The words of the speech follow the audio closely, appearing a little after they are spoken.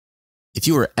If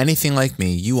you were anything like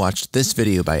me, you watched this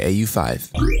video by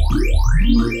AU5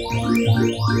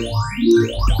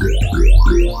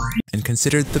 and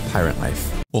considered the pirate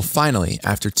life. Well, finally,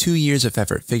 after 2 years of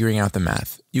effort figuring out the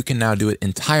math, you can now do it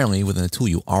entirely within a tool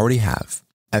you already have,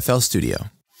 FL Studio.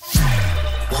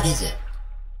 What is it?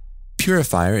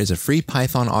 Purifier is a free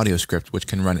Python audio script which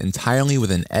can run entirely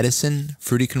within Edison,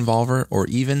 Fruity Convolver, or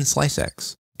even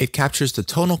SliceX. It captures the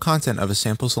tonal content of a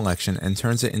sample selection and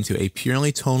turns it into a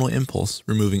purely tonal impulse,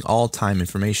 removing all time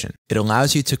information. It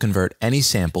allows you to convert any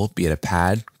sample, be it a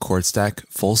pad, chord stack,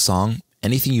 full song,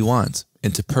 anything you want,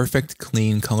 into perfect,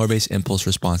 clean, color-based impulse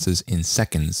responses in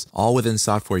seconds, all within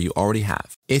software you already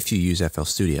have, if you use FL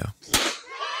Studio.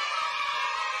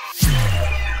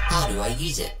 How do I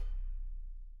use it?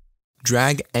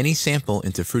 Drag any sample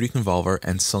into Fruity Convolver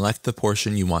and select the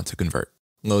portion you want to convert.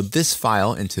 Load this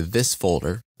file into this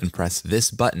folder and press this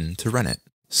button to run it.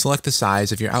 Select the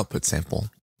size of your output sample.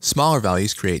 Smaller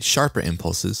values create sharper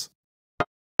impulses,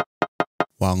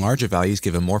 while larger values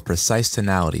give a more precise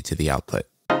tonality to the output.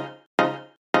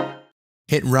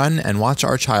 Hit run and watch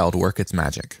our child work its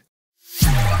magic.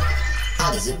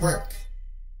 How does it work?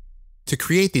 To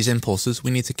create these impulses,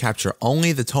 we need to capture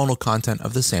only the tonal content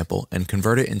of the sample and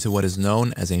convert it into what is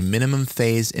known as a minimum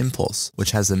phase impulse,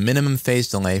 which has a minimum phase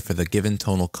delay for the given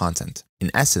tonal content.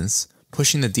 In essence,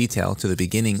 pushing the detail to the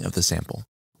beginning of the sample.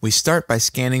 We start by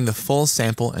scanning the full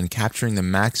sample and capturing the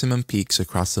maximum peaks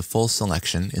across the full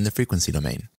selection in the frequency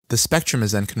domain. The spectrum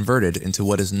is then converted into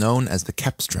what is known as the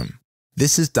cepstrum.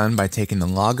 This is done by taking the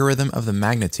logarithm of the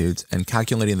magnitudes and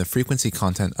calculating the frequency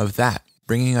content of that,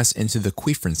 bringing us into the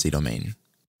quiefrency domain.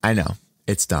 I know,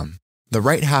 it's dumb. The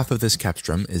right half of this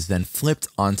cepstrum is then flipped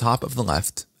on top of the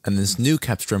left, and this new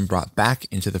cepstrum brought back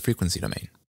into the frequency domain.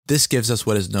 This gives us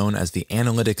what is known as the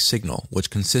analytic signal,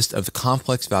 which consists of the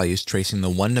complex values tracing the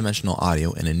one-dimensional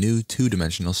audio in a new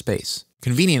two-dimensional space.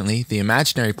 Conveniently, the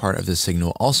imaginary part of this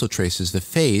signal also traces the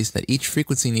phase that each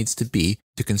frequency needs to be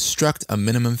to construct a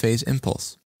minimum phase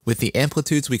impulse. With the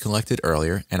amplitudes we collected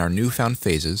earlier and our newfound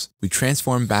phases, we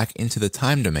transform back into the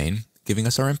time domain, giving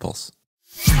us our impulse.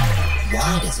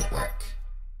 Why does it work?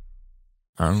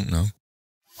 I don't know.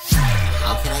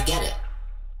 How can I get it?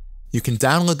 You can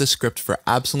download the script for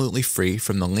absolutely free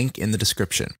from the link in the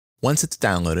description. Once it's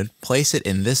downloaded, place it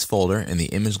in this folder in the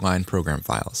image line program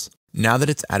files. Now that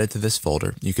it's added to this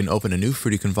folder, you can open a new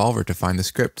Fruity Convolver to find the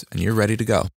script and you're ready to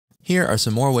go. Here are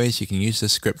some more ways you can use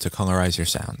this script to colorize your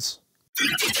sounds.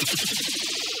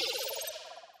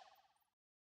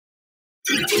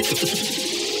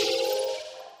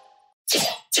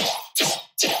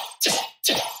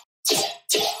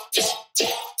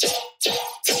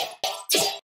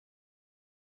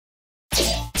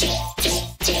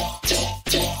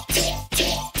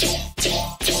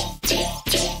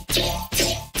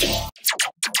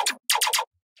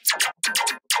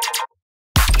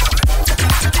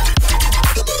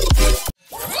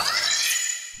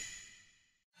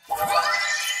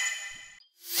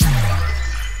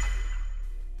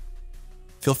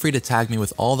 Feel free to tag me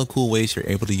with all the cool ways you're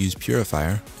able to use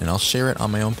Purifier, and I'll share it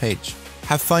on my own page.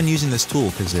 Have fun using this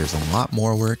tool because there's a lot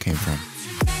more where it came from.